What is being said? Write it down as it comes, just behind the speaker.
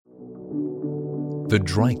The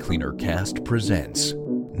Dry Cleaner Cast presents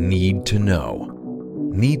Need to Know.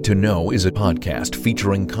 Need to Know is a podcast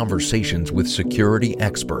featuring conversations with security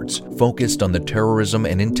experts focused on the terrorism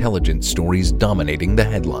and intelligence stories dominating the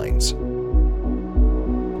headlines.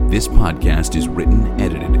 This podcast is written,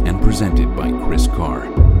 edited, and presented by Chris Carr.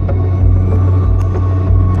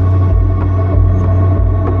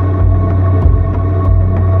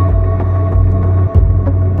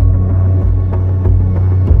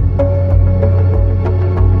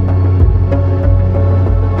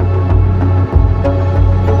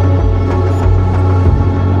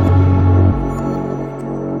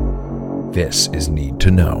 This is Need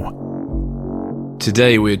to Know.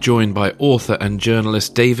 Today we are joined by author and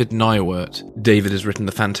journalist David Neiwert. David has written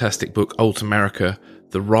the fantastic book Alt America,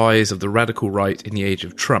 The Rise of the Radical Right in the Age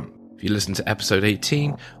of Trump. If you listen to episode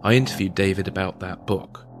 18, I interviewed David about that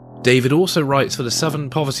book. David also writes for the Southern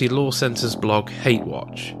Poverty Law Center's blog Hate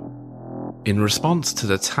Watch. In response to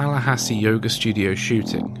the Tallahassee Yoga Studio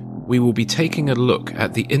shooting, we will be taking a look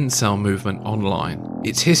at the incel movement online,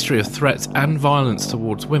 its history of threats and violence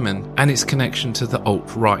towards women, and its connection to the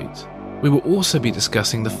alt-right. We will also be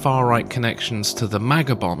discussing the far-right connections to the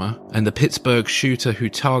MAGA bomber and the Pittsburgh shooter who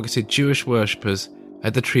targeted Jewish worshippers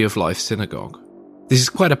at the Tree of Life synagogue. This is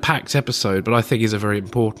quite a packed episode, but I think is a very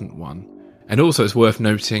important one. And also it's worth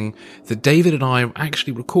noting that David and I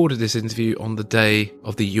actually recorded this interview on the day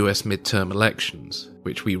of the US midterm elections,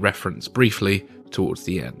 which we referenced briefly towards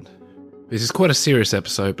the end. This is quite a serious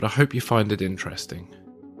episode, but I hope you find it interesting.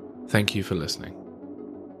 Thank you for listening.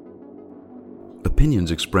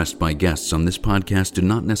 Opinions expressed by guests on this podcast do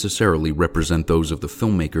not necessarily represent those of the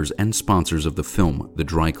filmmakers and sponsors of the film The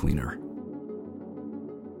Dry Cleaner.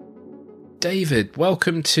 David,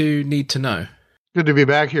 welcome to Need to Know. Good to be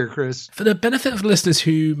back here, Chris. For the benefit of listeners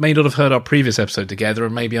who may not have heard our previous episode together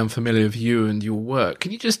and may be unfamiliar with you and your work,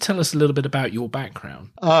 can you just tell us a little bit about your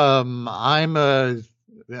background? I'm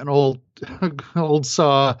an old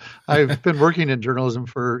saw. I've been working in journalism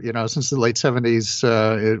for, since the late 70s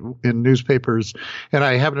in newspapers, and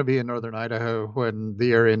I happen to be in northern Idaho when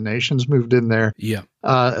the Aryan Nations moved in there. Yeah.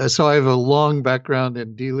 So I have a long background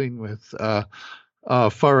in dealing with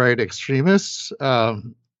far-right extremists.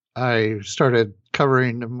 I started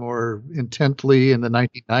covering them more intently in the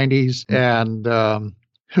 1990s and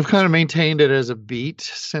have kind of maintained it as a beat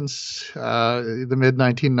since the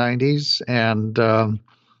mid-1990s and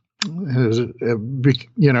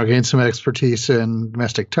gained some expertise in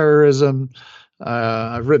domestic terrorism.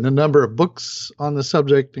 I've written a number of books on the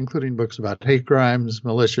subject, including books about hate crimes,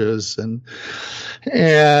 militias, and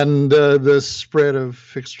the spread of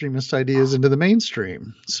extremist ideas into the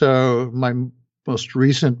mainstream. So my most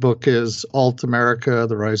recent book is Alt America,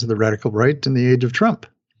 The Rise of the Radical Right in the Age of Trump.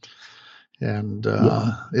 And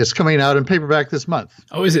it's coming out in paperback this month.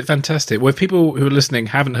 Oh, is it fantastic? Well, if people who are listening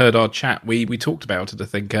haven't heard our chat, we talked about it, I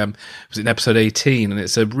think, it was in episode 18, and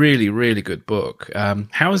it's a really, really good book.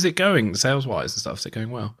 How is it going, sales-wise and stuff? Is it going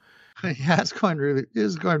well? Yeah, it's going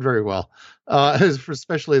very well,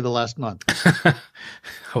 especially the last month. I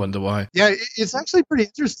wonder why. Yeah, it's actually pretty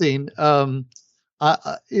interesting.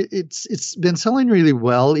 It's been selling really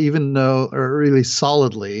well, or really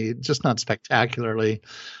solidly, just not spectacularly.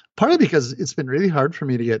 Partly because it's been really hard for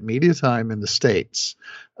me to get media time in the States.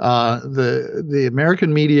 The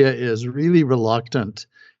American media is really reluctant,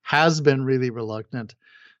 has been really reluctant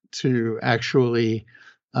to actually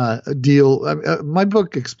deal. My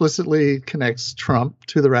book explicitly connects Trump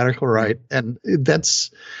to the radical right, and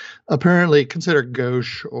that's apparently considered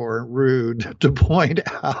gauche or rude to point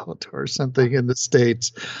out or something in the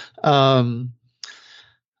States.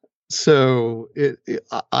 So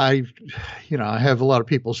I have a lot of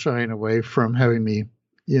people shying away from having me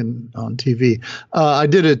on TV. I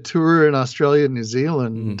did a tour in Australia and New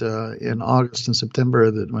Zealand in August and September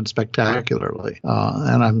that went spectacularly,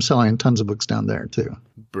 and I'm selling tons of books down there too.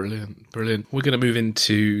 Brilliant. We're going to move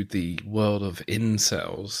into the world of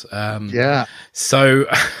incels. Yeah. So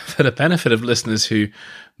for the benefit of listeners who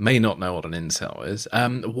may not know what an incel is,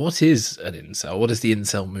 what is an incel? What is the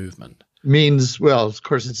incel movement? Means, well, of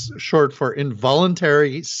course, it's short for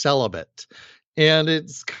involuntary celibate. And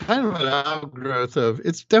it's kind of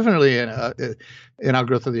it's definitely an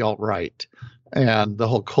outgrowth of the alt-right and the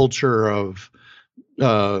whole culture of,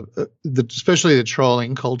 especially the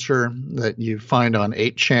trolling culture that you find on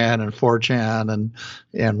 8chan and 4chan and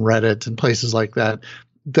Reddit and places like that.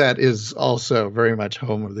 That is also very much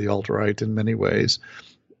home of the alt-right in many ways.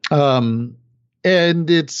 And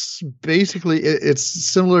it's basically, it's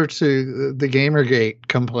similar to the Gamergate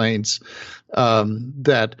complaints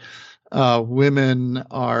that women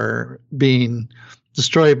are being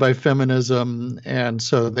destroyed by feminism, and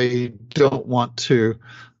so they don't want to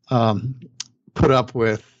put up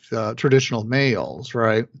with traditional males,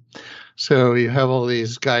 right? So you have all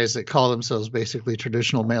these guys that call themselves basically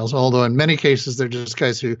traditional males, although in many cases they're just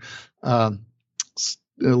guys who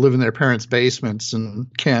live in their parents' basements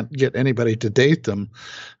and can't get anybody to date them.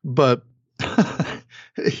 But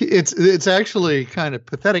it's actually kind of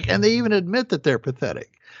pathetic, and they even admit that they're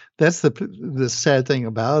pathetic. That's the sad thing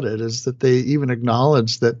about it, is that they even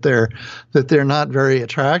acknowledge that they're not very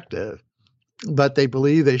attractive, but they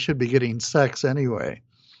believe they should be getting sex anyway.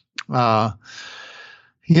 And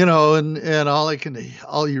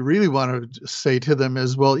all you really want to say to them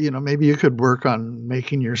is, well, maybe you could work on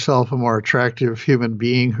making yourself a more attractive human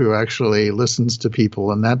being who actually listens to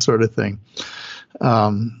people and that sort of thing.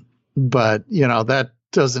 But that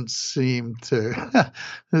doesn't seem to,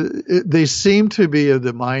 they seem to be of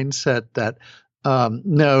the mindset that,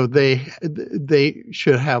 no, they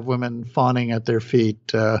should have women fawning at their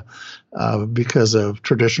feet because of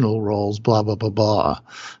traditional roles, blah blah blah blah,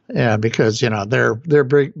 and because they're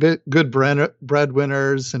good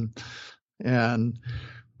breadwinners, and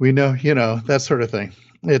we know that sort of thing.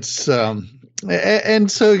 It's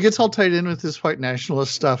and so it gets all tied in with this white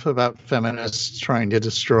nationalist stuff about feminists trying to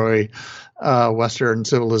destroy Western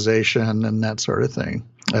civilization and that sort of thing.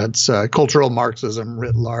 It's cultural Marxism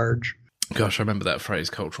writ large. Gosh, I remember that phrase,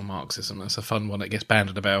 cultural Marxism. That's a fun one that gets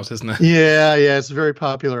bandied about, isn't it? Yeah, it's very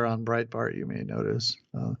popular on Breitbart, you may notice.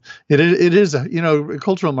 It is,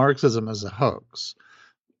 cultural Marxism is a hoax.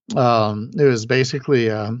 It was basically,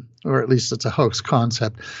 or at least it's a hoax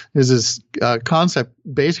concept, is this concept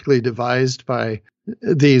basically devised by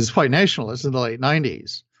these white nationalists in the late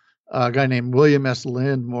 90s. A guy named William S.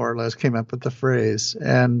 Lind more or less came up with the phrase,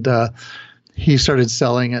 and he started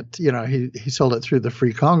selling it. He sold it through the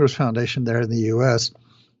Free Congress Foundation there in the U.S.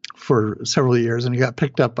 for several years, and he got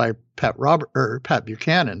picked up by Pat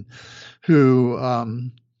Buchanan, who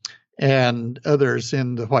and others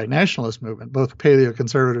in the white nationalist movement, both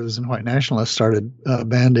paleoconservatives and white nationalists, started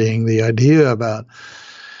bandying the idea about.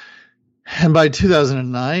 And by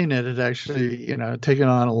 2009, it had actually, taken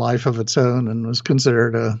on a life of its own and was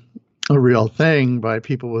considered a real thing by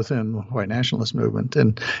people within the white nationalist movement.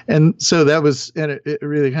 And so that was, and it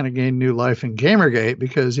really kind of gained new life in Gamergate,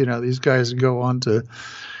 because, these guys go on to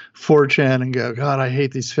 4chan and go, God, I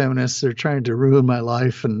hate these feminists. They're trying to ruin my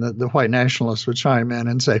life. And the white nationalists would chime in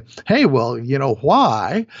and say, hey, well,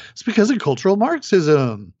 why? It's because of cultural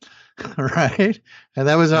Marxism, right? And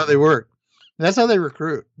that was how they worked. That's how they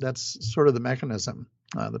recruit. That's sort of the mechanism,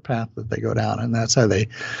 the path that they go down, and that's how they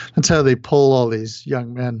pull all these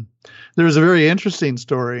young men. There was a very interesting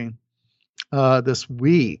story this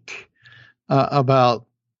week about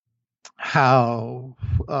how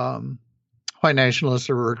white nationalists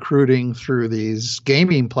are recruiting through these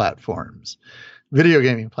gaming platforms, video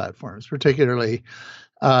gaming platforms, particularly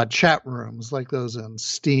chat rooms like those in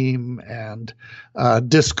Steam and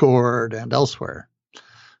Discord and elsewhere.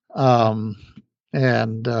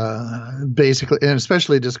 Basically, and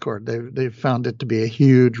especially Discord, they've found it to be a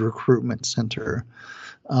huge recruitment center.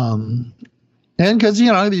 And because,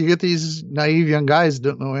 you get these naive young guys who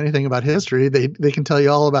don't know anything about history. They can tell you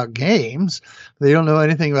all about games. They don't know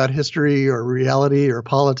anything about history or reality or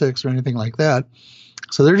politics or anything like that.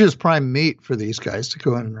 So they're just prime meat for these guys to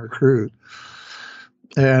go in and recruit.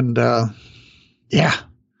 And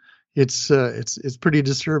it's pretty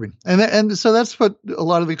disturbing. And so that's what a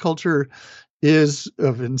lot of the culture is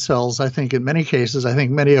of incels. I think in many cases, I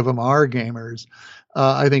think many of them are gamers.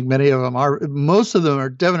 I think most of them are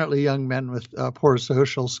definitely young men with poor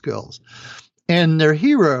social skills. And their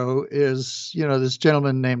hero is, this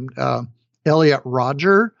gentleman named Elliot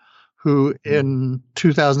Rodger, who in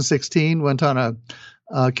 2016 went on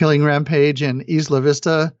a killing rampage in Isla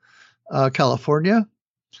Vista, California.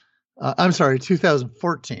 I'm sorry,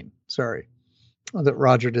 2014. Sorry, that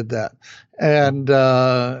Roger did that. And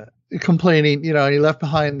complaining, he left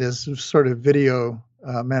behind this sort of video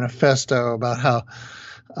manifesto about how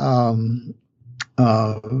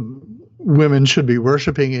women should be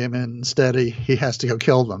worshiping him, and instead he has to go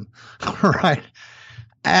kill them, right?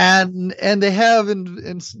 And they have,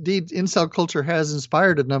 indeed, incel culture has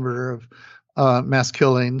inspired a number of mass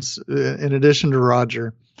killings in addition to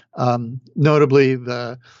Roger, notably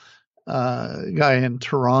the guy in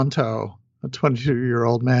Toronto, a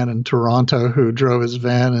 22-year-old man in Toronto who drove his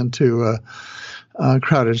van into a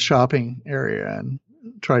crowded shopping area and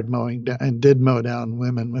tried did mow down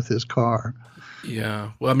women with his car.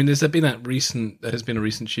 Yeah. Well, I mean, there has been a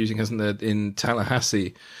recent shooting, hasn't there, in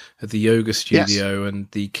Tallahassee at the yoga studio. Yes. And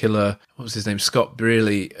the killer, what was his name, Scott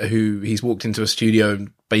Brearley, who he's walked into a studio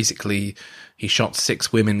and basically, he shot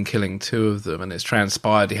 6 women, killing 2 of them, and it's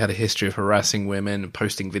transpired he had a history of harassing women and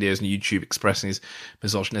posting videos on YouTube expressing his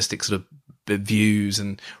misogynistic sort of views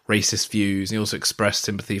and racist views. And he also expressed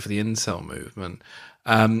sympathy for the incel movement.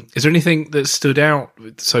 Is there anything that stood out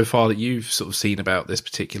so far that you've sort of seen about this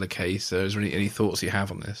particular case? Is there any thoughts you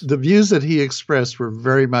have on this? The views that he expressed were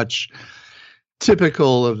very much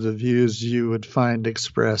typical of the views you would find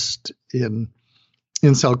expressed in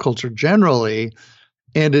incel culture generally.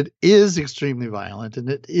 And it is extremely violent, and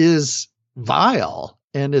it is vile,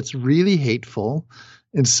 and it's really hateful.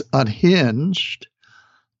 It's unhinged.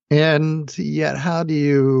 And yet, how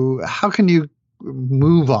can you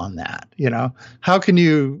move on that? How can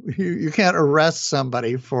you can't arrest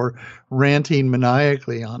somebody for ranting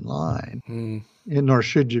maniacally online, and nor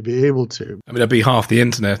should you be able to. I mean, that'd be half the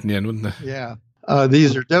internet in the end, wouldn't it? Yeah.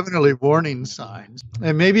 These are definitely warning signs.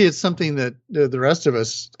 And maybe it's something that the rest of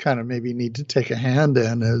us kind of maybe need to take a hand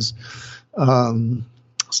in, is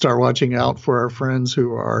start watching out for our friends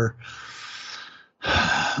who are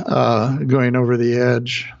going over the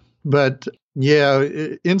edge. But yeah,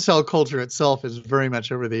 incel culture itself is very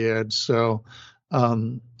much over the edge. So I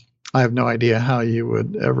have no idea how you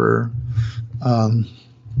would ever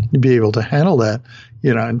be able to handle that,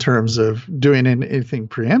 in terms of doing anything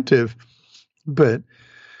preemptive. But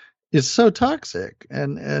it's so toxic,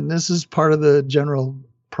 and this is part of the general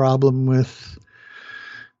problem with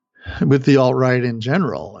the alt-right in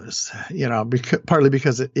general, is partly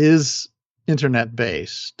because it is internet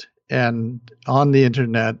based, and on the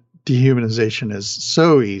internet dehumanization is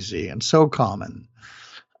so easy and so common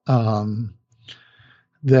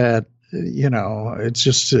that it's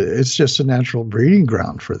just a natural breeding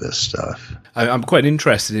ground for this stuff. I'm quite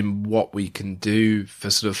interested in what we can do for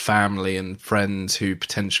sort of family and friends who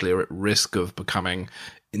potentially are at risk of becoming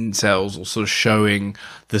incels, or sort of showing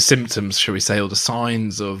the symptoms, shall we say, or the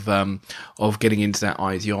signs of getting into that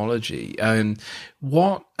ideology. And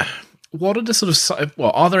what are the sort of,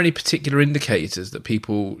 are there any particular indicators that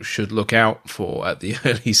people should look out for at the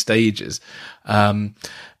early stages?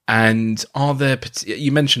 And are there,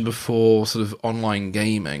 you mentioned before, sort of online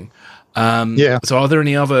gaming. So are there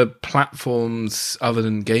any other platforms other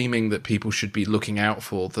than gaming that people should be looking out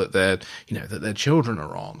for, that their children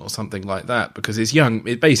are on, or something like that? Because it's young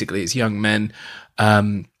men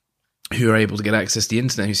who are able to get access to the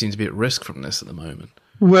internet who seem to be at risk from this at the moment.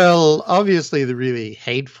 Well, obviously the really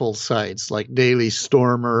hateful sites like Daily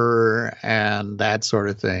Stormer and that sort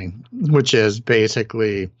of thing, which is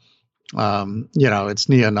basically, it's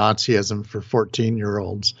neo-Nazism for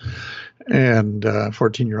 14-year-olds and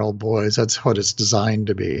 14-year-old boys. That's what it's designed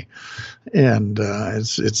to be. And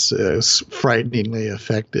it's frighteningly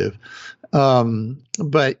effective.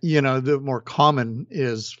 But, the more common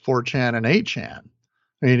is 4chan and 8chan.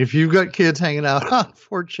 I mean, if you've got kids hanging out on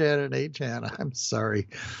 4chan and 8chan, I'm sorry,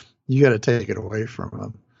 you got to take it away from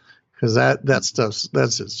them, because that stuff's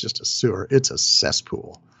it's just a sewer. It's a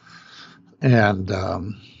cesspool, and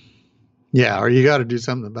or you got to do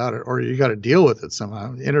something about it, or you got to deal with it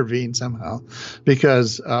somehow, intervene somehow,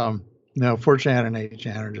 because 4chan and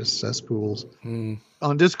 8chan are just cesspools.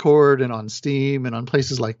 On Discord and on Steam and on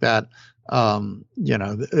places like that.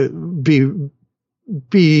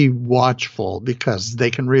 Be watchful, because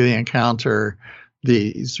they can really encounter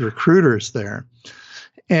these recruiters there.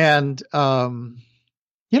 And, and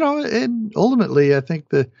ultimately, I think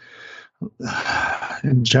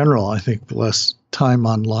in general, I think the less time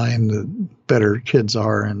online, the better kids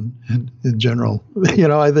are in general.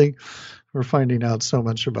 I think we're finding out so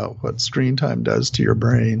much about what screen time does to your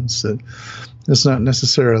brains that it's not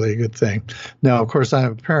necessarily a good thing. Now, of course, I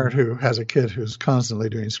have a parent who has a kid who's constantly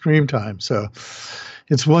doing screen time. So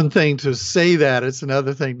it's one thing to say that, it's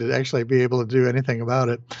another thing to actually be able to do anything about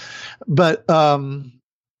it. But and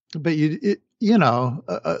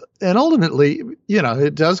ultimately,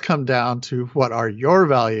 it does come down to what are your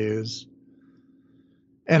values,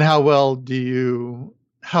 and how well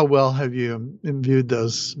have you imbued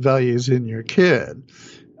those values in your kid?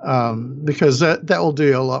 Because that will do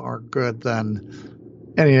you a lot more good than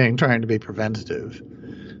anything trying to be preventative.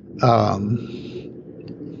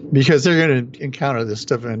 Because they're going to encounter this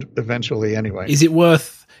stuff eventually anyway. Is it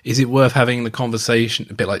worth having the conversation,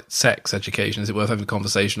 a bit like sex education? Is it worth having the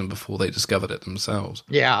conversation before they discovered it themselves?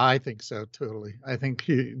 Yeah, I think so, totally. I think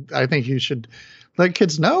you should let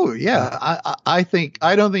kids know. Yeah, I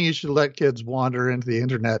don't think you should let kids wander into the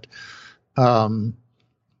internet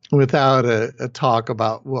without a talk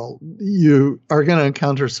about, well, you are going to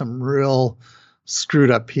encounter some real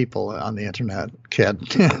screwed up people on the internet, kid.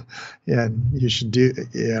 And you should do,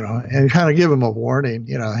 and kind of give them a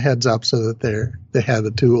warning, a heads up, so that they have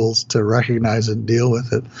the tools to recognize and deal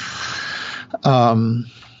with it. Because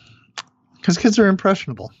kids are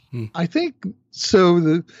impressionable. I think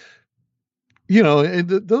so.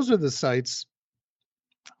 Those are the sites.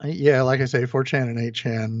 Yeah, like I say, 4chan and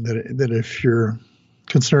 8chan. That if you're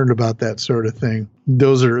concerned about that sort of thing,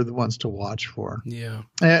 those are the ones to watch for. Yeah.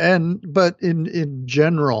 But in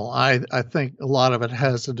general, I think a lot of it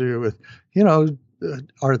has to do with,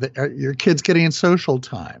 are your kids getting social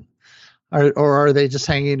time? Or are they just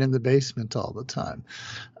hanging in the basement all the time?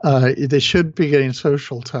 They should be getting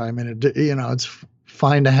social time, and it's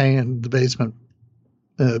fine to hang in the basement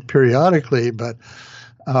periodically, but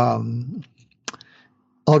all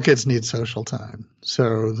kids need social time.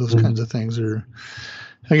 So those kinds of things are,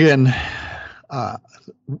 again,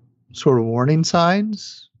 sort of warning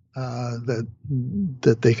signs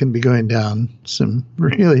that they can be going down some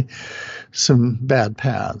bad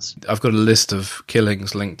paths. I've got a list of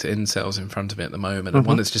killings linked to incels in front of me at the moment, and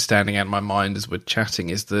one that's just standing out in my mind as we're chatting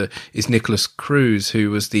is Nicholas Cruz,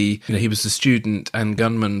 who was he was the student and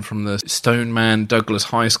gunman from the Stoneman Douglas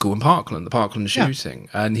High School in Parkland, the Parkland shooting,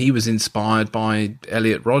 and he was inspired by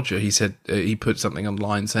Elliot Rodger. He said he put something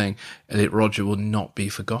online saying Elliot Rodger will not be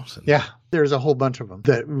forgotten. Yeah. There's a whole bunch of them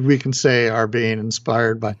that we can say are being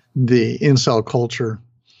inspired by the incel culture.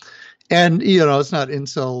 And, it's not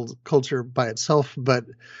incel culture by itself, but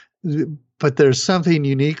there's something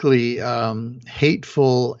uniquely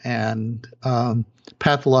hateful and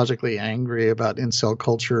pathologically angry about incel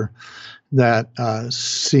culture that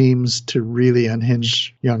seems to really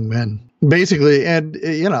unhinge young men. Basically, and,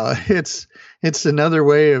 it's another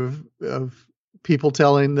way of people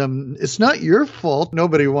telling them, it's not your fault.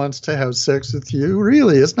 Nobody wants to have sex with you.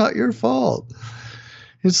 Really, it's not your fault.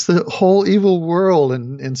 It's the whole evil world.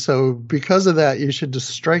 And so because of that, you should just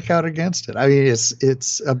strike out against it. I mean,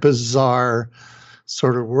 it's a bizarre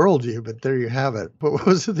sort of worldview, but there you have it. But what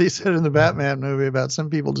was it they said in the Batman movie about some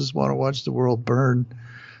people just want to watch the world burn?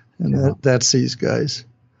 And that's these guys.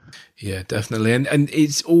 Yeah, definitely. And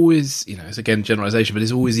it's always, it's again generalization, but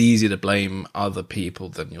it's always easier to blame other people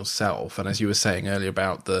than yourself. And as you were saying earlier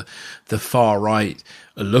about the far right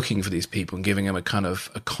are looking for these people and giving them a kind of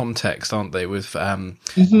a context, aren't they, with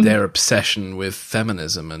their obsession with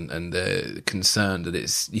feminism and their concern that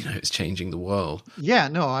it's, it's changing the world. Yeah,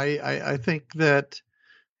 no, I think that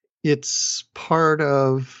it's part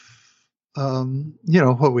of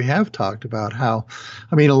what we have talked about, how,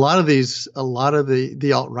 I mean, a lot of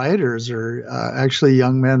the alt-righters are actually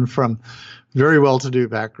young men from very well-to-do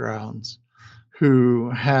backgrounds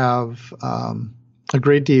who have a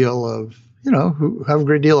great deal of, who have a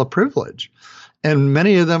great deal of privilege. And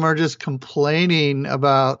many of them are just complaining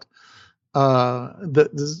about their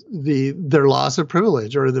loss of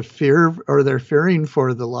privilege, or they're fearing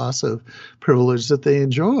for the loss of privilege that they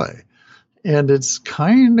enjoy. And it's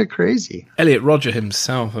kind of crazy. Elliot Rodger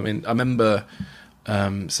himself, I mean, I remember,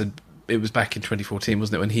 so it was back in 2014,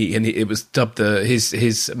 wasn't it, when it was dubbed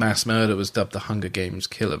his mass murder was dubbed the Hunger Games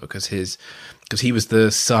killer because he was the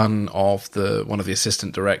son of one of the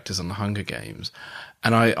assistant directors on the Hunger Games.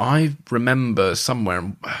 And I remember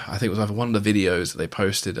somewhere, I think it was either one of the videos that they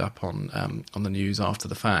posted up on the news after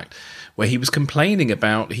the fact, where he was complaining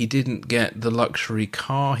about he didn't get the luxury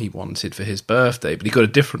car he wanted for his birthday, but he got a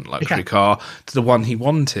different luxury car to the one he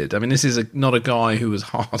wanted. I mean, this is not a guy who was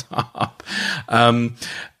hard up.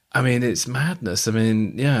 I mean, it's madness. I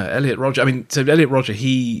mean, yeah, Elliot Rodger. I mean, so Elliot Rodger,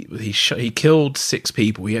 he killed 6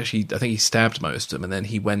 people. I think he stabbed most of them, and then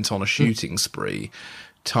he went on a shooting spree,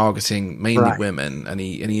 targeting mainly women, and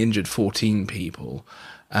he injured 14 people.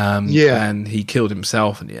 And he killed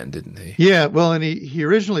himself in the end, didn't he? Yeah, well, and he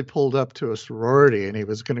originally pulled up to a sorority, and he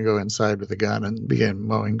was going to go inside with a gun and begin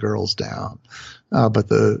mowing girls down, but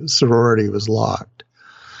the sorority was locked.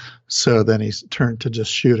 So then he turned to just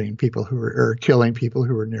shooting people killing people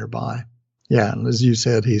who were nearby. Yeah, and as you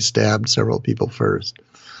said, he stabbed several people first.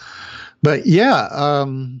 But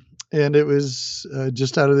and it was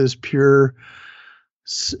just out of this pure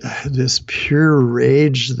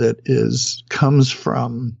rage that comes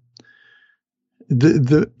from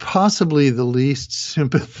the possibly the least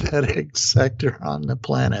sympathetic sector on the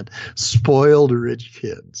planet, spoiled rich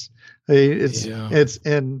kids. It's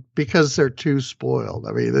and because they're too spoiled.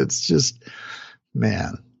 I mean, it's just,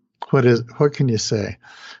 man, what can you say?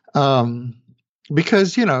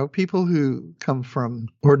 Because, people who come from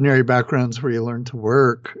ordinary backgrounds where you learn to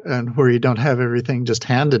work and where you don't have everything just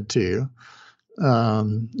handed to you.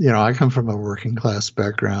 I come from a working class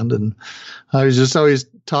background, and I was just always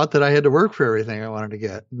taught that I had to work for everything I wanted to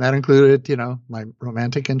get. And that included, my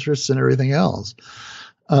romantic interests and everything else.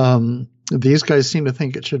 these guys seem to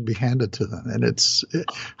think it should be handed to them. And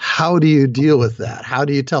how do you deal with that? How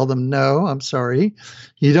do you tell them, no, I'm sorry,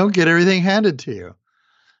 you don't get everything handed to you?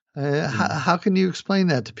 How can you explain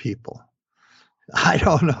that to people? I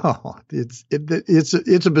don't know.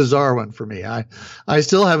 It's a bizarre one for me. I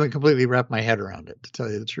still haven't completely wrapped my head around it, to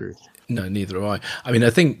tell you the truth. No, neither do I. I mean, I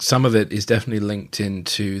think some of it is definitely linked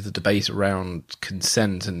into the debate around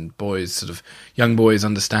consent and young boys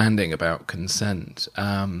understanding about consent.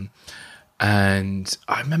 And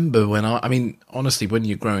I remember honestly, when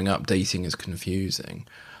you're growing up, dating is confusing.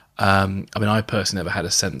 I personally never had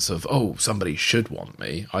a sense of, somebody should want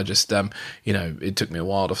me. I just, it took me a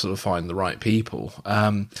while to sort of find the right people.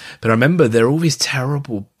 But I remember there are all these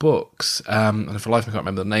terrible books, and for life I can't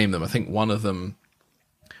remember the name of them. I think one of them,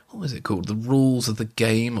 what was it called? The Rules of the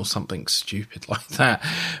Game or something stupid like that,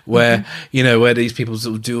 where, where these people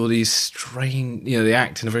sort of do all these strange, they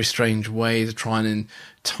act in a very strange way to try and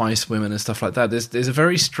entice women and stuff like that. There's a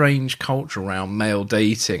very strange culture around male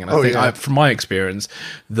dating. And I think from my experience,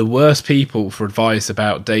 the worst people for advice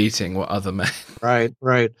about dating were other men.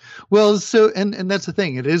 Right. Well, so, and that's the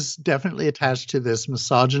thing. It is definitely attached to this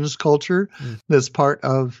misogynist culture that's part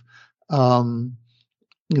of,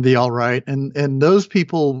 the alt-right, and those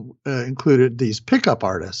people included these pickup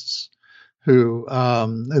artists who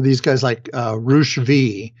these guys like Roosh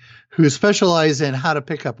V, who specialize in how to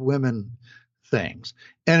pick up women things.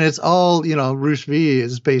 And it's all, Roosh V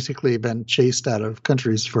has basically been chased out of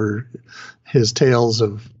countries for his tales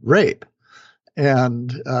of rape.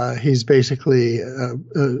 And he's basically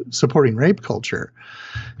supporting rape culture.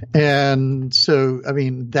 And so, I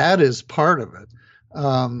mean, that is part of it.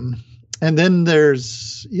 And then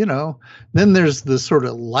there's the sort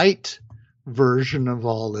of light version of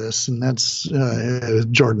all this, and that's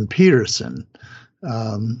Jordan Peterson,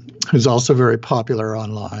 who's also very popular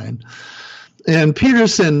online. And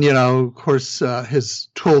Peterson, of course, his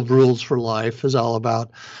 12 Rules for Life is all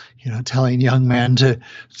about, telling young men to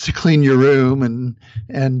clean your room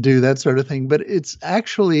and do that sort of thing. But it's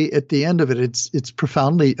actually, at the end of it, it's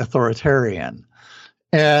profoundly authoritarian.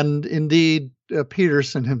 And indeed,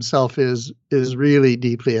 Peterson himself is really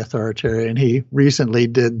deeply authoritarian. He recently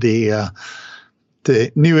did the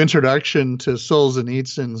new introduction to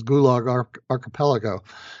Solzhenitsyn's Gulag Archipelago,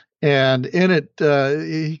 and in it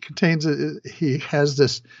he has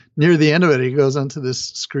this, near the end of it, he goes into this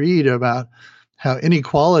screed about how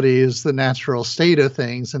inequality is the natural state of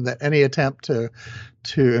things, and that any attempt to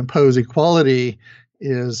impose equality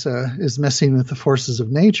is messing with the forces of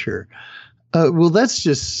nature. Well, that's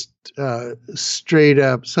just straight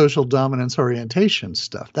up social dominance orientation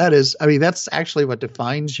stuff. That's actually what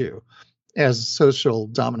defines you as a social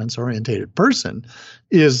dominance orientated person,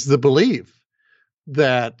 is the belief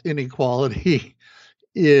that inequality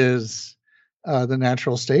is the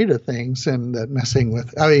natural state of things, and that messing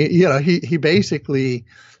with, he basically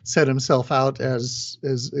set himself out as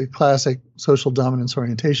a classic social dominance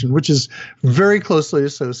orientation, which is very closely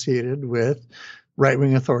associated with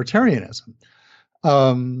right-wing authoritarianism.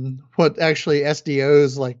 What actually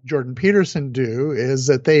SDOs like Jordan Peterson do is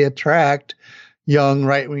that they attract young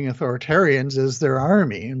right-wing authoritarians as their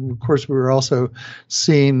army. And of course, we were also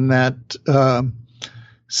seeing that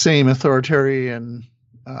same authoritarian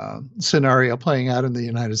scenario playing out in the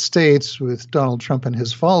United States with Donald Trump and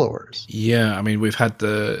his followers. Yeah, I mean, we've had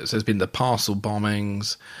there's been the parcel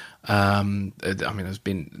bombings. There's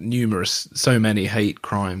been so many hate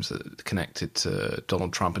crimes that connected to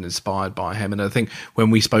Donald Trump and inspired by him. And I think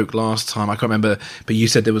when we spoke last time, I can't remember, but you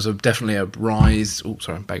said there was definitely a rise. Oh,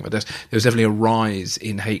 sorry, I'm banging my desk. There was definitely a rise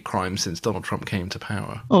in hate crimes since Donald Trump came to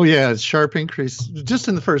power. Oh yeah, it's sharp increase. Just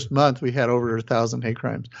in the first month, we had over 1,000 hate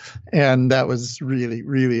crimes, and that was really,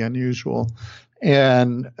 really unusual.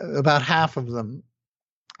 And about half of them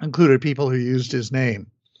included people who used his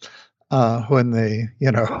name when they,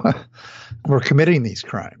 were committing these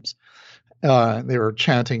crimes. They were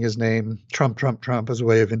chanting his name, Trump, Trump, Trump, as a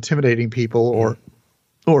way of intimidating people,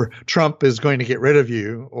 or Trump is going to get rid of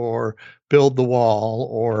you, or build the wall,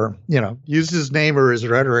 or, use his name or his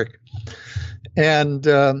rhetoric. And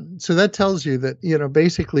so that tells you that,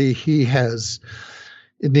 basically he has,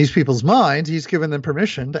 in these people's minds, he's given them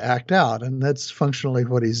permission to act out. And that's functionally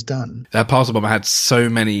what he's done. That parcel bomb had so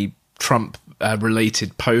many Trump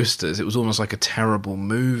related posters. It was almost like a terrible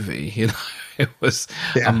movie. It was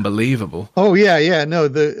unbelievable. Oh yeah. No,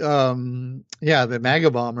 the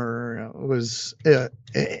MAGA bomber was,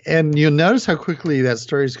 and you'll notice how quickly that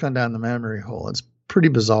story's gone down the memory hole. It's pretty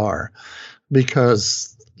bizarre,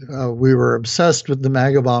 because we were obsessed with the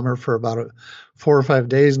MAGA bomber for about 4 or 5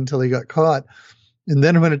 days until he got caught. And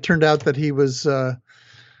then when it turned out that he was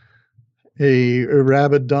a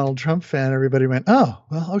rabid Donald Trump fan, everybody went, "Oh,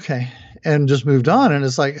 well, okay," and just moved on. And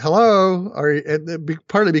it's like, "Hello,"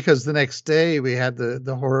 partly because the next day we had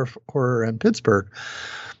the horror in Pittsburgh,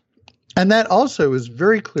 and that also was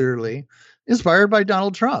very clearly inspired by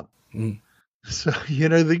Donald Trump. So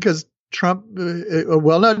because Trump,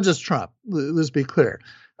 well, not just Trump. Let's be clear.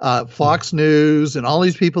 Fox News and all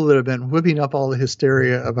these people that have been whipping up all the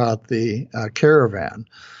hysteria about the caravan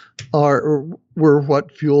were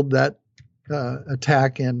what fueled that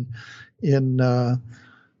attack in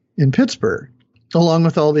Pittsburgh, along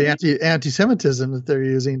with all the anti-Semitism that they're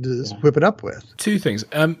using to whip it up with. Two things.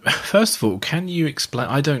 First of all, can you explain?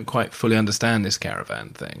 I don't quite fully understand this caravan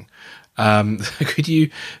thing. Could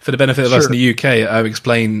you, for the benefit of us in the UK,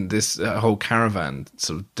 explain this whole caravan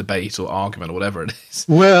sort of debate or argument or whatever it is?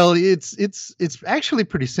 Well, it's actually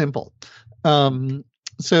pretty simple.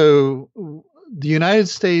 So the United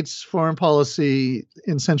States foreign policy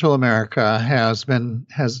in Central America has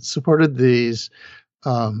supported these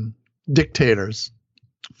dictators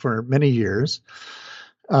for many years,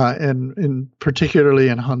 and particularly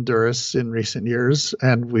in Honduras in recent years,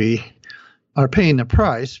 and we are paying the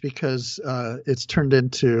price because it's turned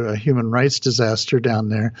into a human rights disaster down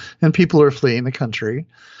there, and people are fleeing the country,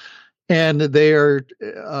 and they are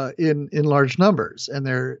in large numbers, and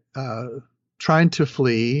they're trying to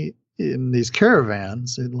flee in these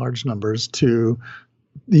caravans in large numbers to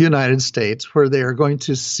the United States, where they are going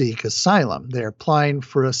to seek asylum. They're applying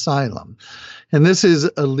for asylum, and this is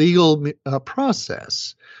a legal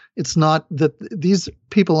process. It's not that these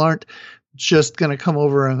people aren't just going to come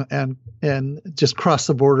over and just cross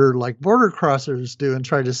the border like border crossers do and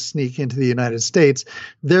try to sneak into the United States.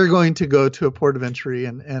 They're going to go to a port of entry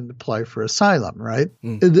and apply for asylum, right?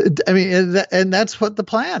 I mean, and that's what the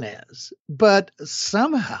plan is. But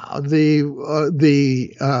somehow the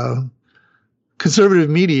conservative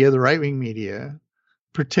media, the right-wing media,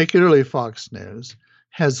 particularly Fox News,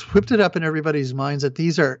 has whipped it up in everybody's minds that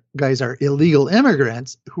these guys are illegal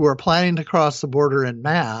immigrants who are planning to cross the border en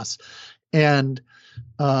masse. And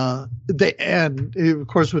of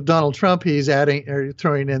course with Donald Trump, he's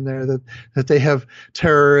throwing in there that they have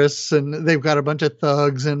terrorists and they've got a bunch of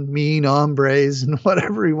thugs and mean hombres and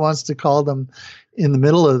whatever he wants to call them in the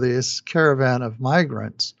middle of this caravan of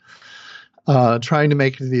migrants trying to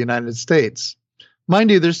make it to the United States.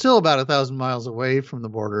 Mind you, they're still about 1,000 miles away from the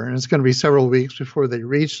border, and it's going to be several weeks before they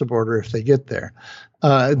reach the border if they get there.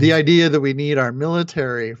 The idea that we need our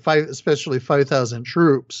military, especially 5,000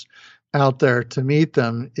 troops, out there to meet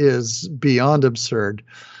them is beyond absurd,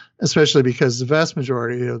 especially because the vast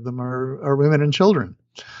majority of them are women and children.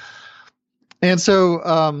 And so,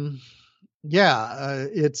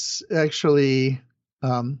 it's actually,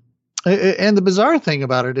 and the bizarre thing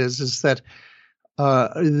about it is that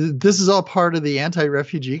this is all part of the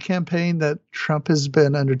anti-refugee campaign that Trump has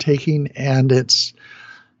been undertaking, and it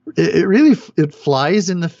really flies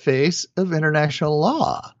in the face of international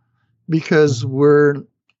law, because we're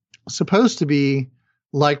supposed to be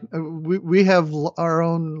like we have our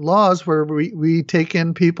own laws where we take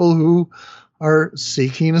in people who are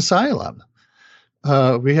seeking asylum.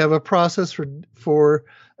 We have a process for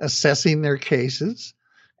assessing their cases,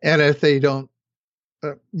 and if they don't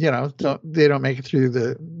make it through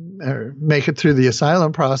the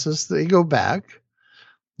asylum process, they go back.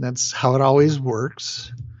 That's how it always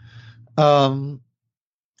works. But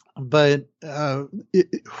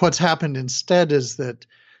what's happened instead is that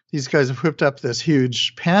these guys have whipped up this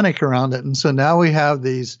huge panic around it. And so now we have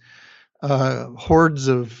these hordes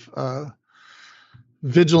of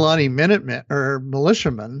vigilante Minutemen or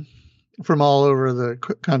militiamen from all over the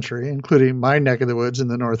country, including my neck of the woods in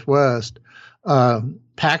the Northwest,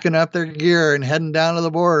 packing up their gear and heading down to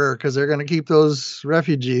the border because they're going to keep those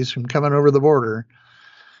refugees from coming over the border.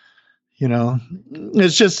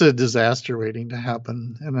 It's just a disaster waiting to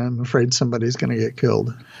happen, and I'm afraid somebody's going to get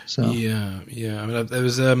killed. So yeah. I mean, there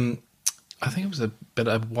was I think it was a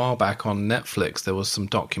while back on Netflix. There was some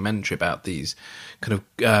documentary about these kind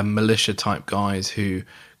of militia type guys who,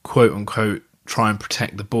 quote unquote, try and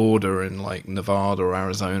protect the border in like Nevada or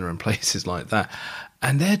Arizona and places like that.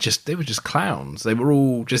 And they were just clowns. They were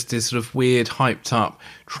all just this sort of weird, hyped up,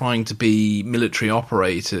 trying to be military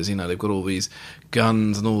operators. They've got all these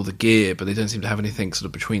guns and all the gear, but they don't seem to have anything sort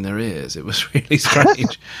of between their ears. It was really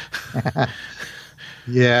strange.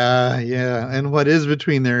 Yeah. And what is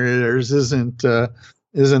between their ears isn't the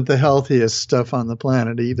healthiest stuff on the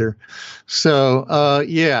planet either. So,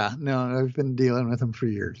 I've been dealing with them for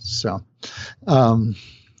years. So,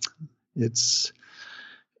 it's.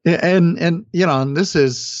 And these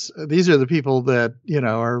are the people that,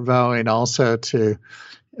 are vowing also to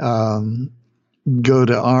go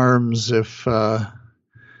to arms if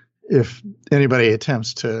anybody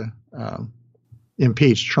attempts to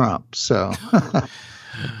impeach Trump. So.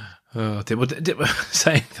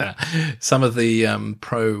 Saying that, some of the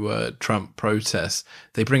pro-Trump protests,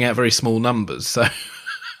 they bring out very small numbers. So,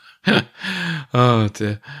 oh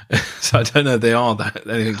dear. So I don't know if they are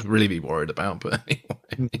anything to really be worried about. But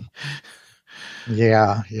anyway,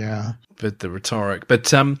 yeah. But the rhetoric. But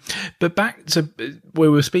back to we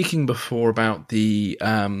were speaking before about the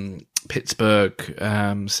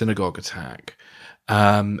Pittsburgh synagogue attack,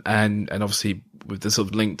 and obviously, with the sort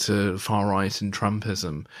of link to far right and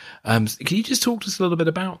Trumpism. Can you just talk to us a little bit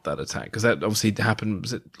about that attack? Because that obviously happened,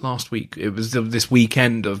 was it last week? It was this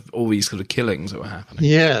weekend of all these sort of killings that were happening.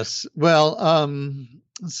 Yes. Well,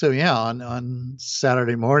 so yeah, on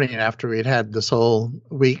Saturday morning, after we'd had this whole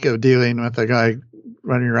week of dealing with a guy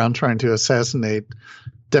running around trying to assassinate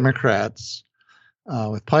Democrats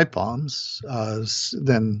with pipe bombs,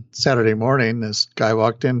 then Saturday morning, this guy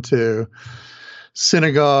walked into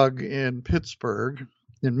synagogue in Pittsburgh,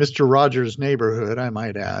 in Mr. Rogers' neighborhood, I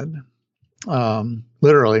might add,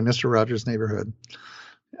 literally Mr. Rogers' neighborhood,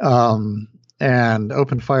 and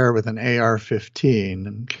opened fire with an AR-15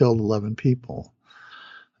 and killed 11 people.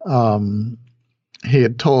 He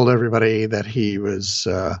had told everybody that he was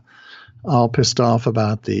all pissed off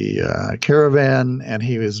about the caravan, and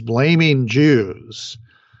he was blaming Jews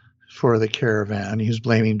for the caravan. He was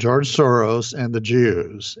blaming George Soros and the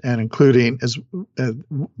Jews, and including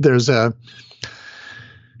there's a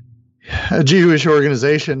Jewish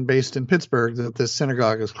organization based in Pittsburgh that this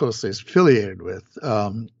synagogue is closely affiliated with,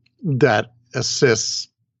 that assists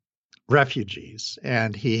refugees,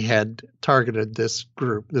 and he had targeted this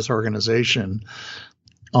group, this organization,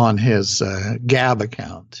 on his Gab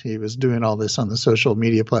account. He was doing all this on the social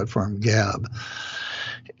media platform Gab.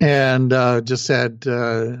 And just said,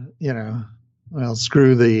 well,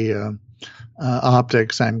 screw the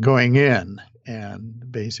optics, I'm going in,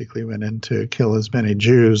 and basically went in to kill as many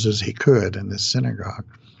Jews as he could in this synagogue.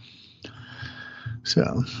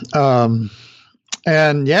 So,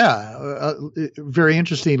 and yeah, very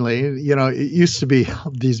interestingly, it used to be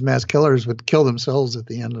these mass killers would kill themselves at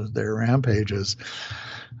the end of their rampages.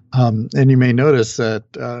 And you may notice that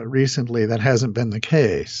recently that hasn't been the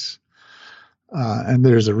case. And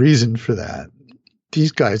there's a reason for that.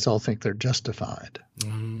 These guys all think they're justified.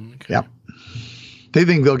 Okay. Yep. They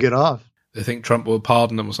think they'll get off. They think Trump will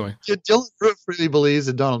pardon them or something. Dylan Roof really believes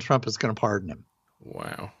that Donald Trump is going to pardon him.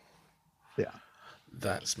 Wow. Yeah.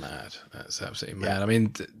 That's mad. That's absolutely mad. I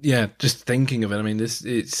mean, just thinking of it, I mean,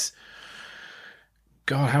 it's...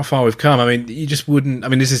 God, how far we've come. I mean, you just wouldn't... I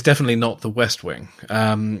mean, this is definitely not the West Wing.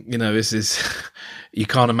 This is... You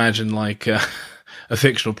can't imagine, like... a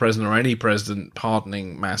fictional president or any president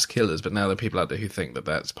pardoning mass killers, but now there are people out there who think that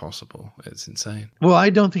that's possible. It's insane. Well, I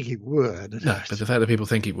don't think he would. No, but the fact that people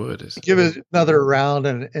think he would is... Give us another round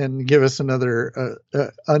and give us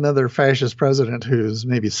another fascist president who's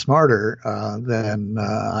maybe smarter, then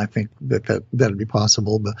I think that'd be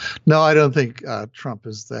possible. But no, I don't think Trump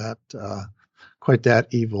is that quite that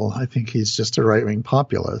evil. I think he's just a right-wing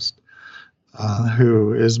populist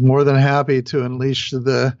who is more than happy to unleash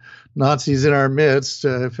the Nazis in our midst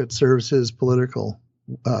if it serves his political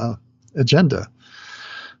agenda.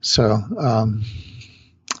 So,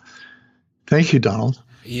 thank you, Donald.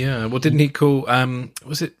 Yeah. Well, didn't he call?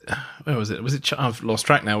 Was it? Where was it? Was it? I've lost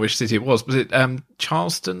track now. Which city it was? Was it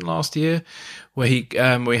Charleston last year, where he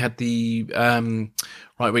had the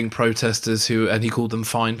right-wing protesters and he called them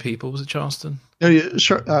fine people? Was it Charleston? No,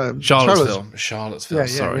 Charlottesville. Yeah,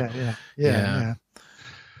 sorry. Yeah.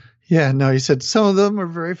 No, he said some of them are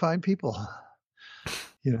very fine people.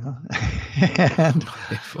 And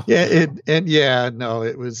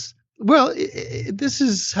it was. Well, this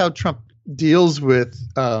is how Trump deals with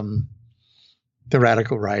the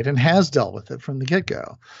radical right and has dealt with it from the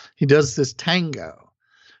get-go. He does this tango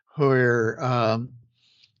where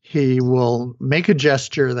he will make a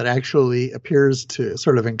gesture that actually appears to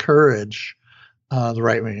sort of encourage the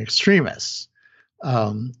right-wing extremists.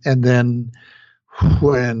 And then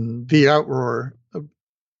when the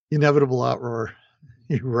inevitable outroar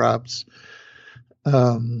erupts,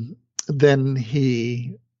 then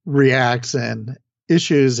he reacts and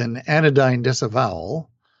issues an anodyne disavowal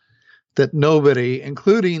that nobody,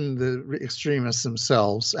 including the extremists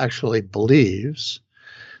themselves, actually believes.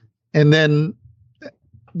 And then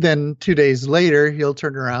 2 days later,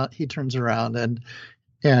 he turns around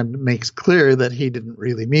and makes clear that he didn't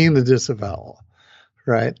really mean the disavowal,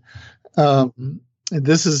 right? And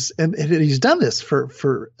he's done this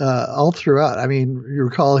for all throughout. I mean, you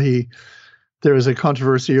recall there was a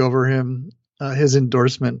controversy over him, his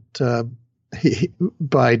endorsement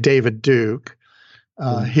by David Duke.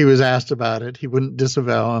 He was asked about it. He wouldn't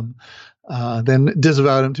disavow him. Then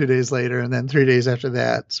disavowed him 2 days later, and then 3 days after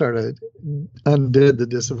that, sort of undid the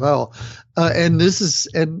disavowal. And this is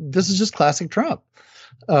just classic Trump.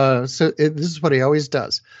 This is what he always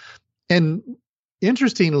does. And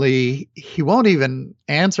interestingly, he won't even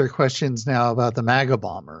answer questions now about the MAGA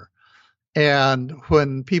bomber. And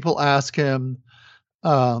when people ask him,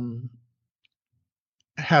 have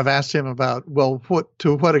asked him about, well,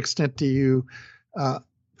 to what extent do you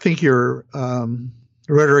think your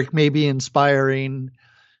rhetoric may be inspiring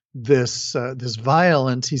this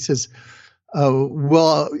violence? He says,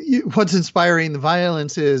 what's inspiring the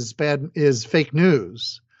violence is fake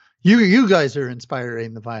news. You guys are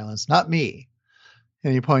inspiring the violence, not me.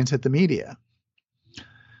 And he points at the media.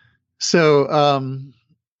 So,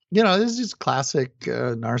 this is just classic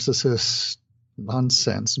narcissist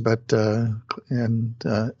nonsense. But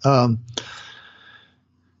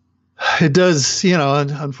it does,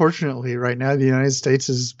 unfortunately, right now the United States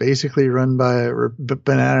is basically run by a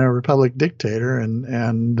banana republic dictator,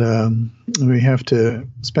 and we have to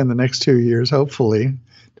spend the next 2 years, hopefully,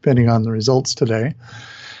 depending on the results today,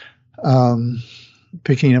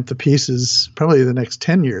 picking up the pieces, probably the next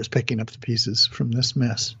 10 years picking up the pieces from this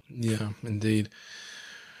mess. Yeah, indeed.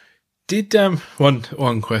 Did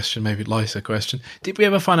one question, maybe lighter question, did we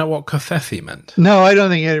ever find out what Covfefe meant? No, I don't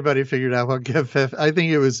think anybody figured out what Covfefe. I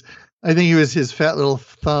think it was his fat little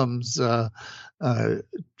thumbs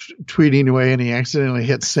tweeting away, and he accidentally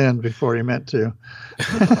hit send before he meant to.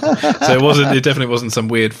 So it definitely wasn't some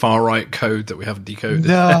weird far right code that we haven't decoded.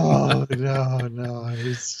 No.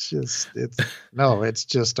 It's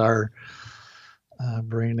just our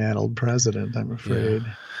brain-addled president, I'm afraid.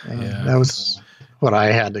 Yeah. That was what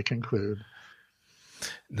I had to conclude.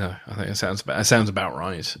 No, I think it sounds about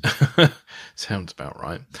right. Sounds about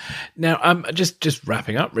right. Now, just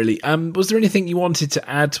wrapping up, really. Was there anything you wanted to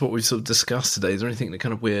add to what we sort of discussed today? Is there anything that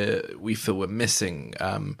kind of we feel we're missing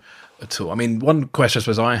at all? I mean, one question I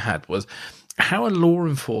suppose I had was, how are law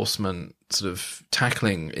enforcement sort of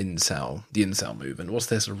tackling the incel movement? What's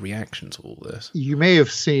their sort of reaction to all this? You may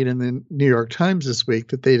have seen in the New York Times this week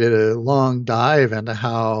that they did a long dive into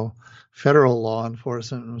how federal law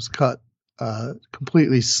enforcement was cut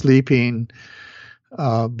completely sleeping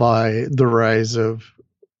by the rise of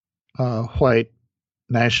white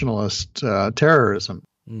nationalist terrorism.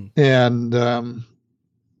 And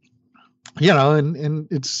and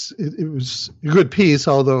it was a good piece,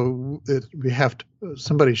 although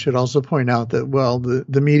somebody should also point out that, well,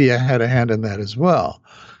 the media had a hand in that as well,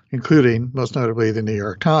 including most notably the New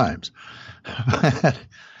York Times. But,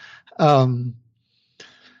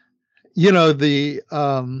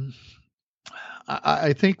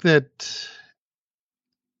 I think that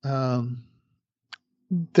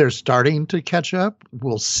they're starting to catch up.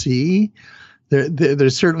 We'll see. They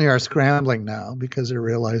certainly are scrambling now because they're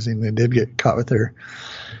realizing they did get caught with their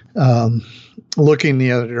looking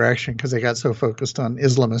the other direction because they got so focused on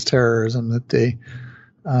Islamist terrorism that they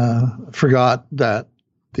forgot that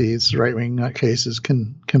these right-wing nutcases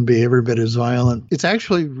can be every bit as violent. It's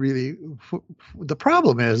actually really the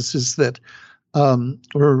problem is that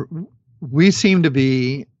we seem to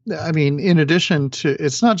be, I mean, in addition to,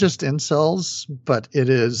 it's not just incels, but it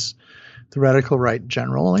is the radical right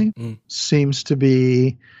generally seems to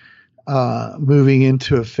be moving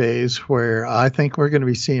into a phase where I think we're going to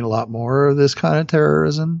be seeing a lot more of this kind of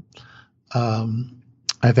terrorism.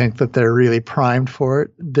 I think that they're really primed for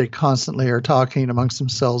it. They constantly are talking amongst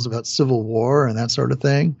themselves about civil war and that sort of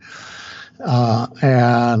thing.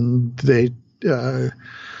 And they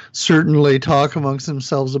certainly talk amongst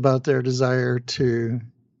themselves about their desire to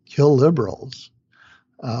kill liberals.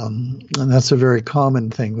 And that's a very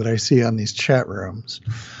common thing that I see on these chat rooms.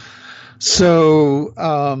 So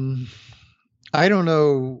I don't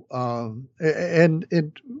know. And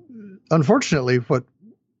it, unfortunately, what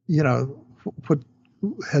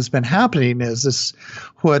has been happening is this,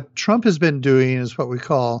 what Trump has been doing is what we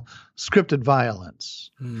call scripted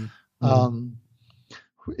violence.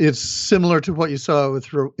 It's similar to what you saw in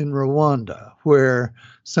Rwanda, where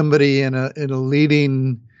somebody in a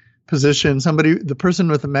leading position, the person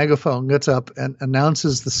with a megaphone gets up and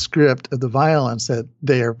announces the script of the violence that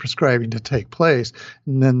they are prescribing to take place,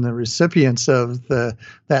 and then the recipients of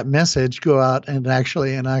that message go out and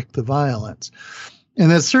actually enact the violence. And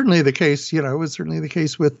that's certainly the case. It was certainly the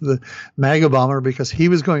case with the MAGA bomber, because he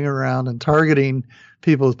was going around and targeting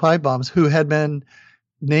people with pipe bombs who had been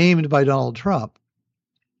named by Donald Trump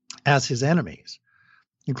as his enemies,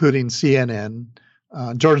 including CNN,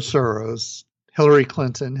 George Soros, Hillary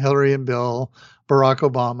Clinton, Hillary and Bill, Barack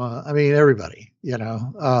Obama. I mean, everybody,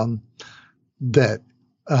 that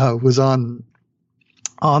was on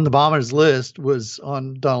the bombers list was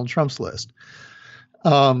on Donald Trump's list.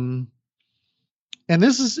 And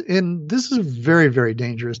this is a very, very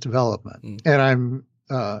dangerous development. And I'm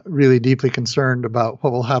really deeply concerned about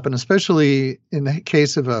what will happen, especially in the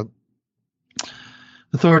case of a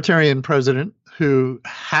authoritarian president who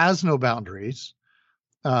has no boundaries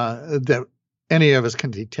that any of us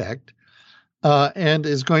can detect, and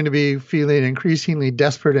is going to be feeling increasingly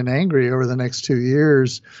desperate and angry over the next 2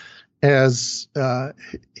 years as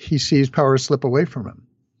he sees power slip away from him.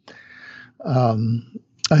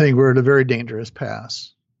 I think we're at a very dangerous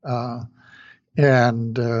pass.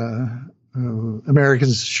 And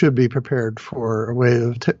Americans should be prepared for a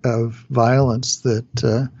wave of violence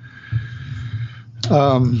that,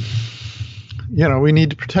 we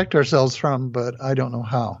need to protect ourselves from, but I don't know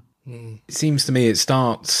how. It seems to me it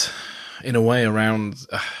starts in a way around,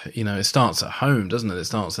 it starts at home, doesn't it? It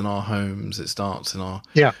starts in our homes. It starts in our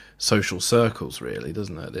social circles, really,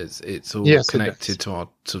 doesn't it? It's all connected to our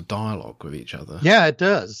dialogue with each other. Yeah, it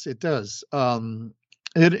does. It does. But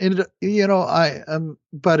it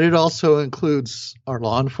also includes our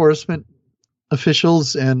law enforcement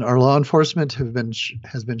officials, and our law enforcement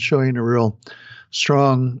has been showing a real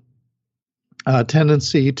strong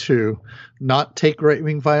tendency to not take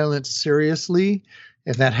right-wing violence seriously,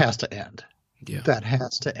 and that has to end. Yeah. That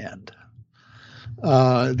has to end.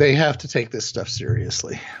 They have to take this stuff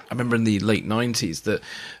seriously. I remember in the late 90s that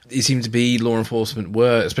it seemed to be law enforcement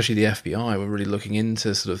were, especially the FBI, were really looking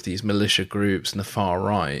into sort of these militia groups and the far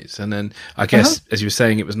right. And then I guess, as you were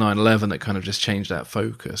saying, it was 9/11 that kind of just changed that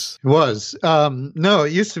focus. It was. No,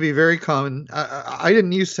 it used to be very common. I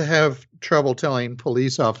didn't used to have trouble telling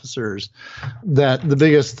police officers that the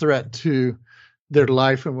biggest threat to their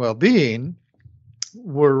life and well-being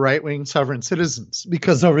were right-wing sovereign citizens,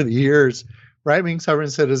 because over the years, right-wing sovereign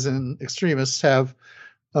citizen extremists have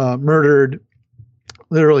murdered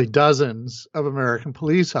literally dozens of American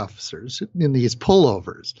police officers in these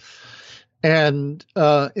pullovers. And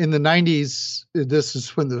in the 90s, this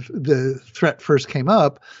is when the threat first came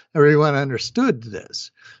up, everyone understood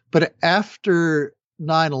this. But after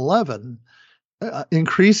 9/11,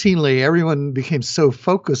 increasingly, everyone became so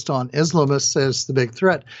focused on Islamists as the big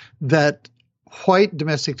threat that white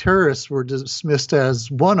domestic terrorists were dismissed as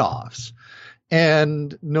one-offs,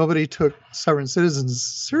 and nobody took sovereign citizens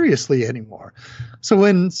seriously anymore. So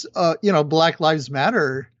when Black Lives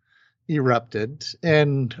Matter erupted,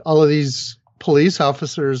 and all of these police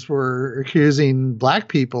officers were accusing Black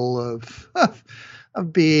people of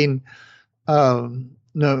being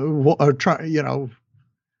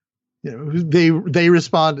they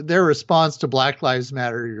responded. Their response to Black Lives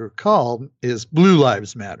Matter, you recall, is Blue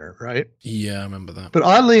Lives Matter, right? Yeah, I remember that. But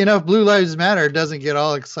oddly enough, Blue Lives Matter doesn't get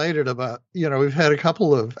all excited about, we've had a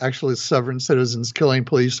couple of actually sovereign citizens killing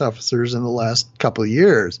police officers in the last couple of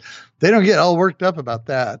years. They don't get all worked up about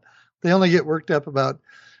that. They only get worked up about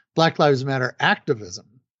Black Lives Matter activism.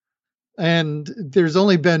 And there's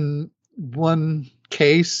only been one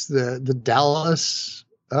case, the Dallas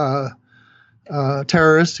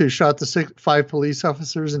terrorist who shot the 5 police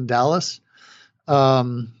officers in Dallas. He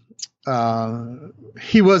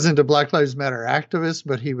wasn't a Black Lives Matter activist,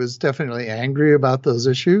 but he was definitely angry about those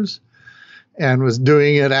issues, and was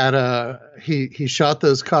doing it he shot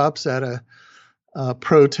those cops at a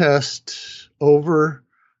protest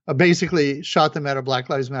basically shot them at a Black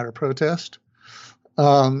Lives Matter protest.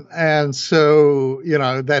 And so,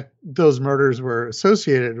 that those murders were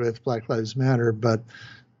associated with Black Lives Matter, but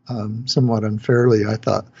somewhat unfairly, I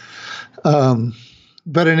thought.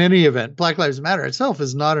 But in any event, Black Lives Matter itself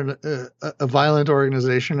is not a violent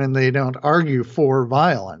organization, and they don't argue for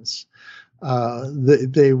violence.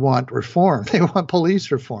 They want reform. They want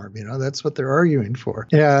police reform. That's what they're arguing for.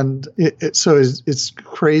 And so it's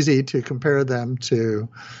crazy to compare them to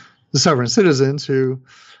the sovereign citizens who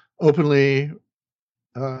openly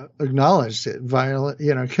acknowledged it.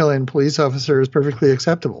 Killing police officers is perfectly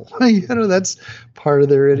acceptable. That's part of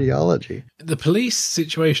their ideology. The police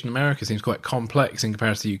situation in America seems quite complex in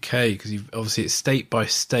comparison to the UK, because obviously it's state by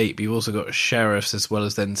state, but you've also got sheriffs as well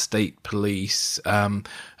as then state police, and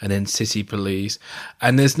then city police.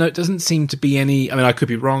 And it doesn't seem to be any, I could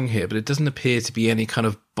be wrong here, but it doesn't appear to be any kind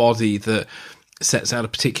of body that sets out a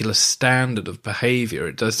particular standard of behavior.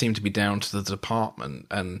 It does seem to be down to the department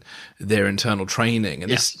and their internal training.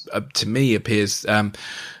 And this, to me, appears, I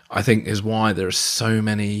think, is why there are so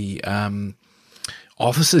many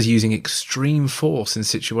officers using extreme force in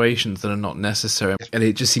situations that are not necessary. And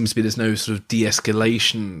it just seems to be there's no sort of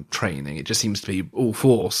de-escalation training. It just seems to be all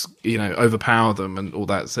force, overpower them and all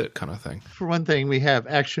that kind of thing. For one thing, we have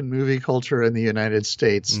action movie culture in the United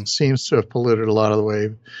States. Seems to have polluted a lot of the way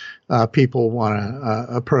people want to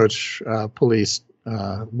approach police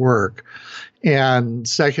work. And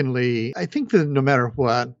secondly, I think that no matter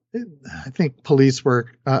what, I think police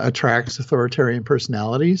work attracts authoritarian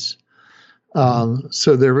personalities.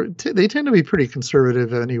 So they tend to be pretty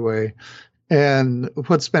conservative anyway. And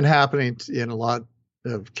what's been happening in a lot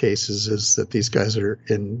of cases is that these guys are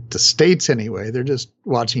in the States anyway. They're just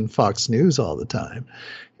watching Fox News all the time.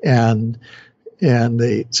 And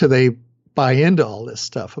they buy into all this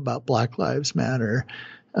stuff about Black Lives Matter,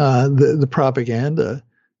 the propaganda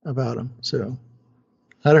about them. So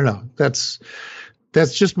I don't know. That's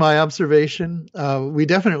just my observation. We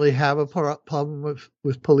definitely have a problem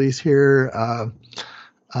with police here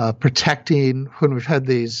protecting when we've had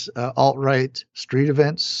these alt-right street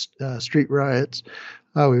events, street riots.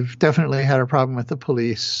 We've definitely had a problem with the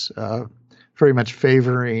police very much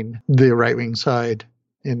favoring the right-wing side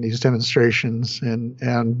in these demonstrations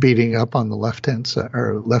and beating up on the left-hand side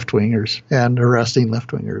or left-wingers and arresting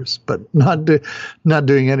left-wingers, but not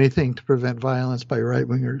doing anything to prevent violence by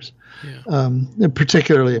right-wingers. Yeah. And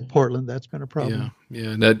particularly in Portland, that's been a problem.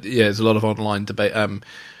 Yeah. There's a lot of online debate,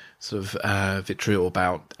 sort of vitriol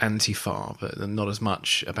about Antifa, but not as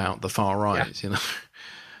much about the far right,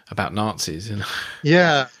 about Nazis.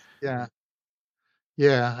 Yeah.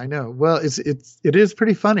 Yeah, I know. Well, it is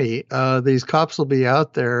pretty funny. These cops will be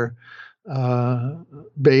out there,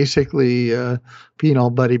 basically being all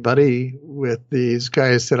buddy with these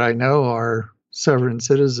guys that I know are sovereign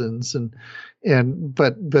citizens,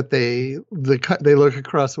 but they look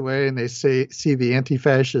across the way and they see the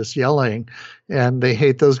anti-fascists yelling, and they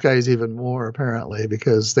hate those guys even more apparently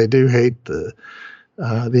because they do hate the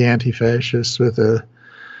anti-fascists with the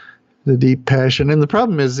deep passion. And the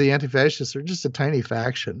problem is the anti-fascists are just a tiny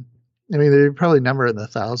faction. I mean, they probably number in the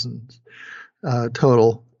thousands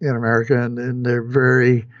total in America, and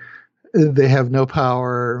they have no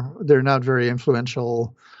power. They're not very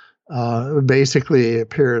influential. Basically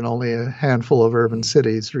appear in only a handful of urban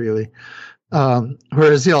cities, really.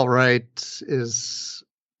 Whereas the alt-right is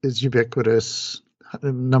ubiquitous,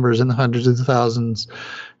 numbers in the hundreds of thousands,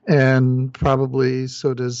 and probably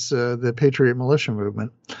so does the Patriot Militia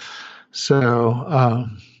movement. So,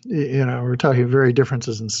 we're talking very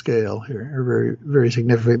differences in scale here, or very, very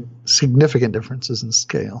significant differences in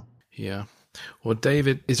scale. Yeah. Well,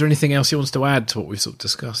 David, is there anything else you want to add to what we've sort of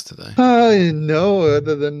discussed today? No,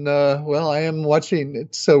 other than, I am watching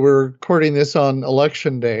it. So we're recording this on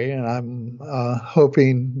Election Day, and I'm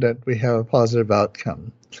hoping that we have a positive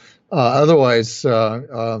outcome. Otherwise,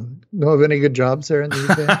 know of any good jobs there in the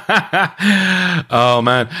UK? Oh,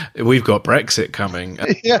 man, we've got Brexit coming.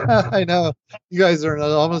 Yeah, I know. You guys are in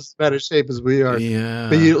almost as bad a shape as we are. Yeah.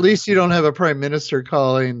 But at least you don't have a prime minister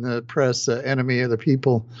calling the press enemy of the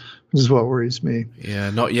people, which is what worries me.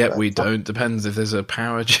 Yeah, not yet. We don't. Depends if there's a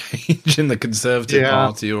power change in the Conservative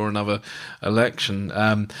Party or another election.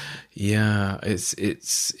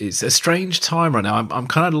 It's a strange time right now. I'm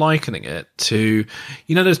kind of likening it to,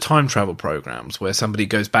 those time travel programs where somebody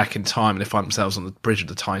goes back in time and they find themselves on the bridge of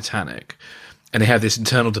the Titanic, and they have this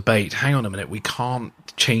internal debate. Hang on a minute, we can't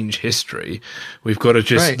change history. We've got to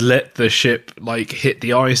just let the ship hit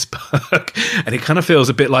the iceberg, and it kind of feels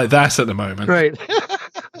a bit like that at the moment. Right.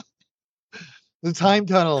 The Time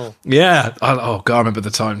Tunnel. Yeah. God, I remember the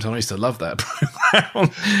Time Tunnel. I used to love that program.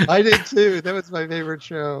 I did too. That was my favorite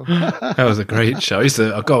show. That was a great show.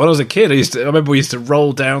 when I was a kid, I remember we used to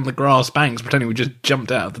roll down the grass banks pretending we just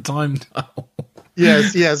jumped out of the Time Tunnel.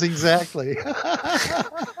 Yes, exactly.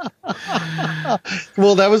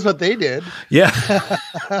 Well, that was what they did. Yeah.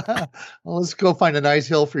 Well, let's go find a nice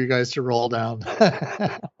hill for you guys to roll down.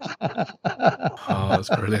 Oh, that's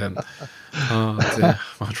brilliant. Oh, dear.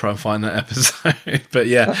 I'll try and find that episode. But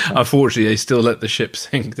yeah, unfortunately, they still let the ship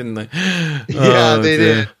sink, didn't they? Yeah,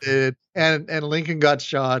 they did. And Lincoln got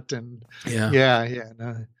shot. And yeah.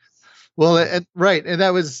 No. Well, right. And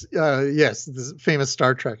that was, this famous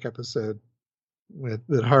Star Trek episode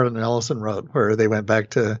that Harlan Ellison wrote, where they went back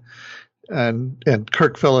to and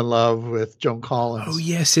Kirk fell in love with Joan Collins. Oh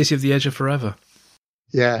yes, City of the Edge of Forever.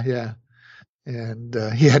 Yeah, and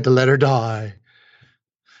he had to let her die,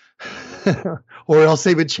 or else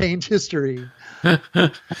they would change history.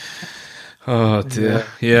 Oh dear,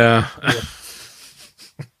 yeah.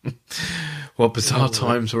 what bizarre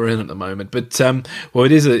times we're in at the moment. But well,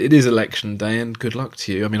 it is election day, and good luck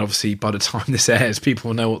to you. I mean, obviously, by the time this airs, people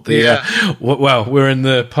will know what the well, we're in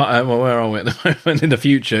the where are we at the moment? In the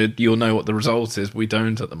future, you'll know what the result is. We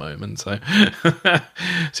don't at the moment, so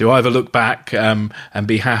so either look back and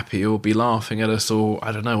be happy, or be laughing at us, or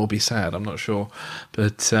I don't know, or be sad. I'm not sure,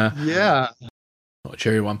 but not a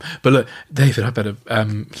cheery one. But look, David, I better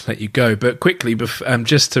let you go. But quickly,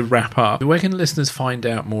 just to wrap up, where can listeners find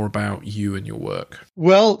out more about you and your work?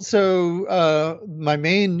 Well, so my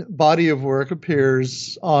main body of work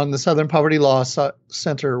appears on the Southern Poverty Law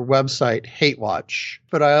Center website, Hate Watch.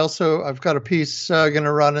 But I've got a piece going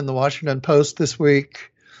to run in the Washington Post this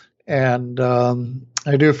week, and I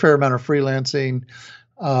do a fair amount of freelancing.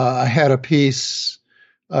 I had a piece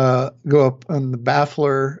go up on the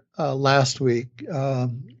Baffler last week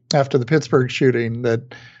after the Pittsburgh shooting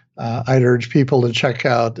that I'd urge people to check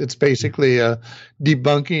out. It's basically a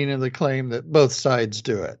debunking of the claim that both sides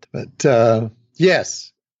do it. But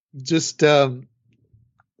yes, just I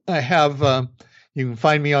have you can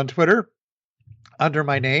find me on Twitter under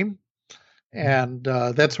my name, and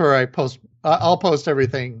that's where I post. I'll post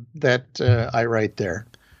everything that I write there.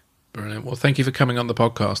 Brilliant. Well, thank you for coming on the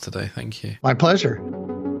podcast today. Thank you. My pleasure.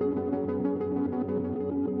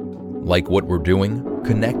 Like what we're doing?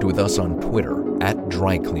 Connect with us on Twitter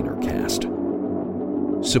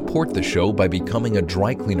 @DryCleanerCast. Support the show by becoming a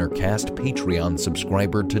Dry Cleaner Cast Patreon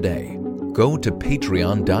subscriber today. Go to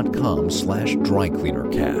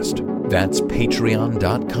patreon.com/drycleanercast. That's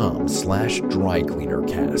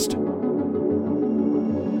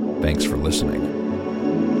patreon.com/drycleanercast. Thanks for listening.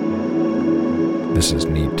 This is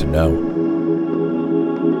Need to Know.